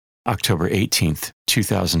October 18th,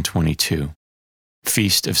 2022.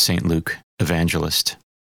 Feast of St. Luke, Evangelist.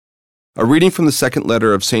 A reading from the second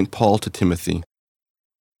letter of St. Paul to Timothy.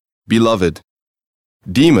 Beloved,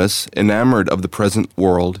 Demas, enamored of the present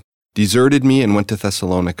world, deserted me and went to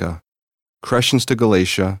Thessalonica, Crescens to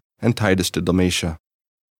Galatia, and Titus to Dalmatia.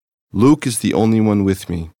 Luke is the only one with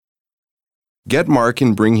me. Get Mark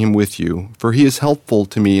and bring him with you, for he is helpful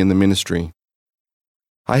to me in the ministry.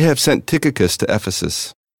 I have sent Tychicus to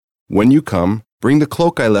Ephesus. When you come, bring the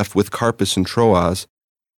cloak I left with Carpus and Troas,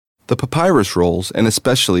 the papyrus rolls, and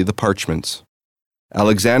especially the parchments.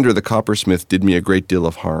 Alexander the coppersmith did me a great deal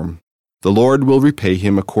of harm. The Lord will repay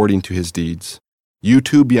him according to his deeds. You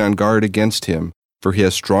too be on guard against him, for he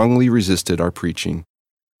has strongly resisted our preaching.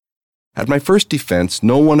 At my first defense,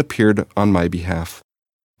 no one appeared on my behalf,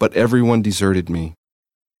 but everyone deserted me.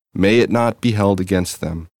 May it not be held against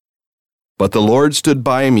them. But the Lord stood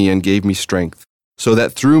by me and gave me strength, so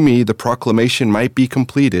that through me the proclamation might be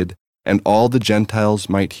completed, and all the Gentiles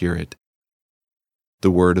might hear it.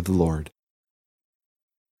 The word of the Lord.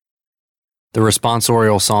 The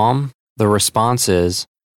responsorial psalm, the response is,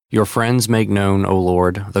 Your friends make known, O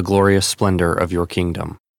Lord, the glorious splendor of your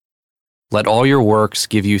kingdom. Let all your works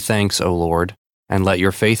give you thanks, O Lord, and let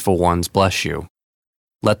your faithful ones bless you.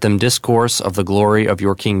 Let them discourse of the glory of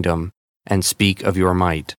your kingdom, and speak of your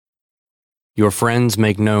might. Your friends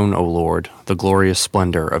make known, O Lord, the glorious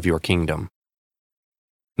splendor of your kingdom.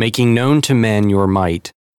 Making known to men your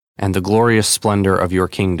might, and the glorious splendor of your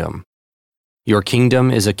kingdom. Your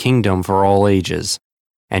kingdom is a kingdom for all ages,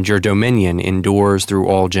 and your dominion endures through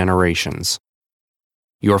all generations.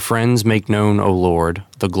 Your friends make known, O Lord,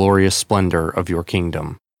 the glorious splendor of your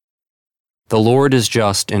kingdom. The Lord is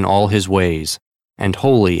just in all his ways, and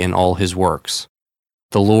holy in all his works.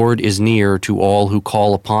 The Lord is near to all who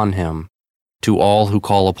call upon him, to all who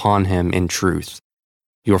call upon him in truth.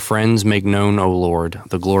 Your friends make known, O Lord,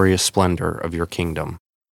 the glorious splendor of your kingdom.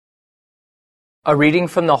 A reading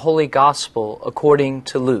from the Holy Gospel according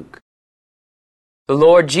to Luke. The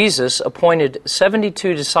Lord Jesus appointed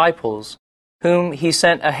 72 disciples, whom he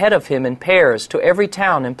sent ahead of him in pairs to every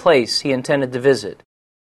town and place he intended to visit.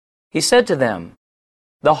 He said to them,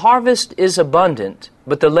 The harvest is abundant,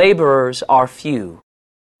 but the laborers are few.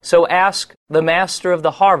 So ask the master of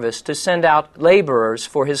the harvest to send out laborers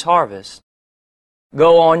for his harvest.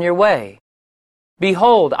 Go on your way.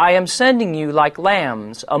 Behold, I am sending you like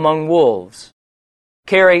lambs among wolves.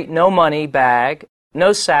 Carry no money bag,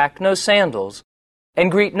 no sack, no sandals,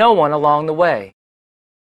 and greet no one along the way.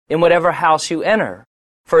 In whatever house you enter,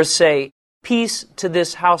 first say, Peace to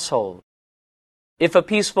this household. If a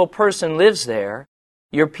peaceful person lives there,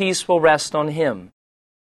 your peace will rest on him.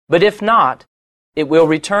 But if not, it will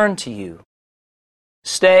return to you.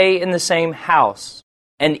 Stay in the same house,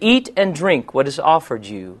 and eat and drink what is offered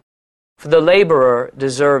you, for the laborer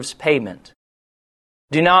deserves payment.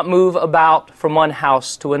 Do not move about from one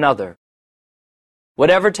house to another.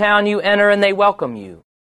 Whatever town you enter and they welcome you,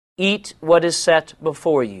 eat what is set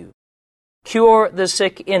before you. Cure the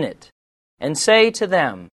sick in it, and say to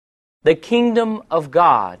them, The kingdom of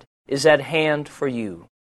God is at hand for you.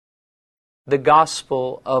 The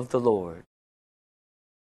Gospel of the Lord.